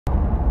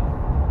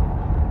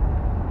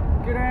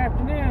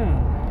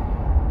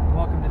afternoon.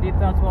 Welcome to Deep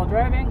Thoughts While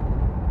Driving.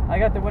 I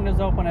got the windows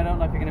open. I don't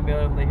know if you're going to be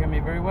able to hear me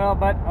very well,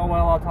 but oh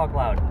well, I'll talk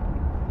loud.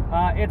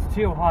 It's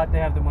too hot to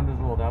have the windows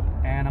rolled up,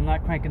 and I'm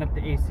not cranking up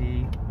the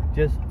AC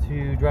just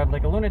to drive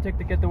like a lunatic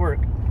to get to work.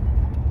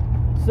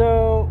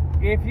 So,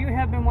 if you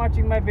have been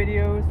watching my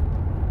videos,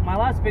 my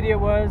last video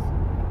was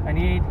I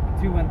need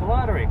to win the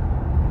lottery.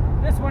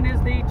 This one is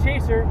the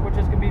chaser, which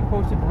is going to be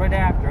posted right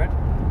after it.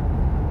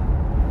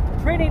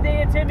 Training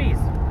day at Timmy's.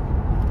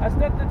 I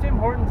stopped at Tim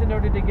Hortons in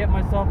order to get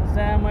myself a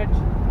sandwich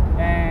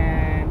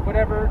and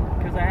whatever,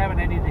 because I haven't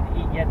had anything to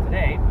eat yet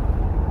today,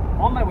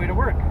 on my way to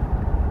work.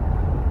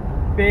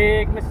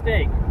 Big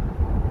mistake.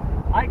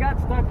 I got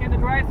stuck in the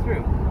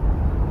drive-thru.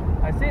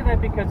 I say that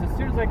because as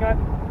soon as I got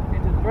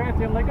into the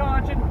drive-thru, I'm like, oh,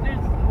 it's a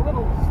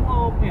little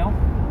slow, you know,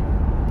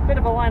 bit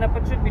of a lineup,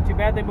 but shouldn't be too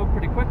bad. They move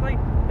pretty quickly.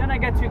 Then I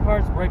got two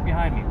cars right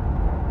behind me.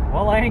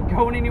 Well, I ain't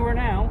going anywhere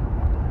now.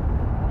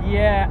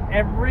 Yeah,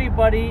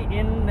 everybody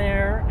in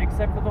there,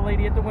 except for the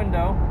lady at the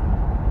window,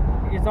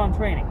 is on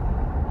training.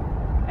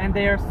 And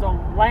they are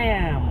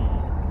slammed.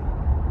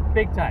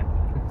 Big time.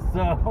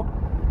 So,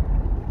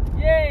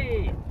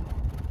 yay!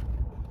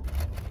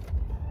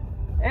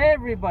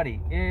 Everybody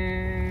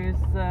is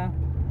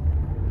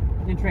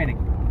in training,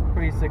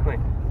 pretty sickly.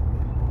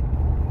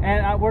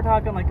 And we're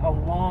talking like a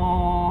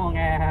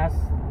long-ass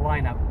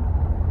lineup.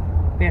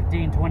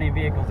 15, 20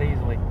 vehicles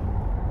easily.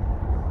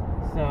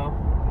 So,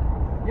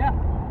 yeah.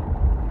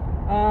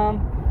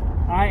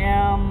 I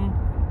am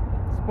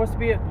supposed to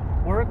be at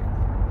work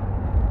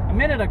a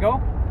minute ago.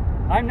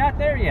 I'm not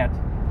there yet.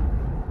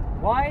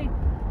 Why?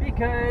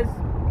 Because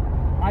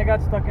I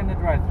got stuck in the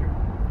drive-thru.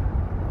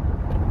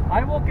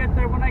 I will get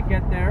there when I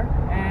get there,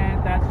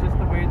 and that's just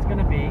the way it's going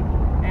to be.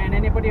 And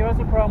anybody who has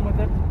a problem with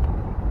it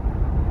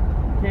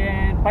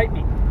can bite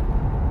me.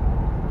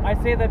 I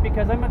say that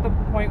because I'm at the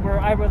point where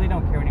I really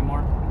don't care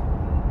anymore.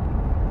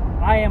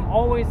 I am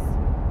always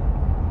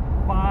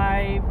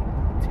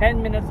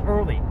 5-10 minutes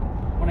early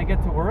when I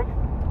get to work,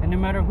 and no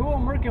matter who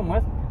I'm working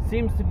with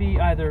seems to be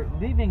either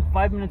leaving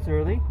 5 minutes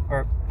early,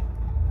 or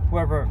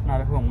whoever,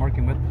 not who I'm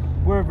working with,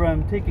 whoever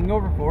I'm taking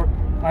over for,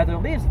 either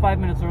leaves 5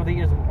 minutes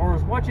early or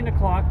is watching the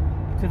clock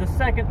to the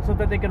second so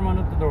that they can run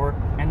out the door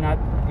and not,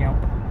 you know,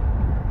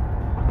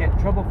 get in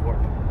trouble for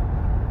it.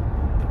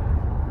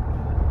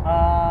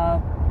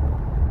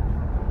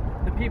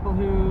 The people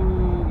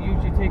who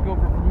usually take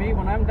over for me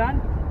when I'm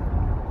done,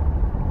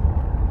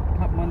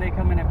 when they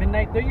come in at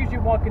midnight, they're usually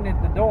walking in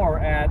the door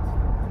at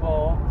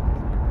 12,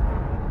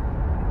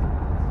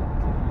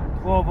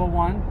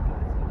 12:01,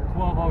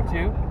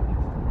 12:02.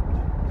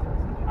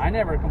 I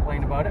never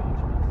complain about it.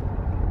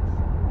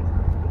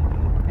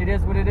 It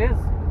is what it is.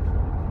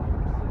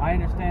 I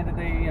understand that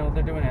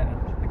they're doing it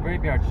at the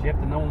graveyard shift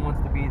and no one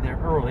wants to be there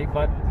early,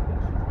 but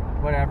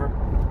whatever.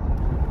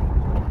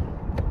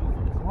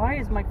 Why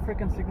is my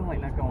freaking signal light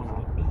not going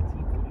on?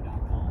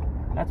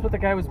 That's what the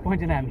guy was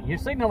pointing at me. Your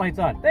signal light's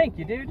on. Thank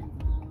you, dude.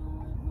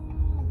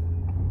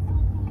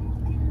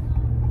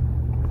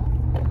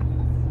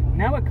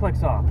 Now it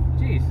clicks off.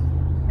 Jeez.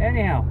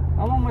 Anyhow,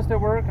 I'm almost at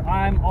work.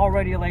 I'm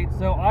already late,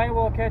 so I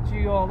will catch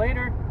you all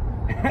later.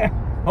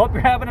 Hope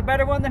you're having a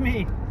better one than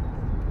me.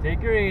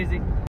 Take her easy.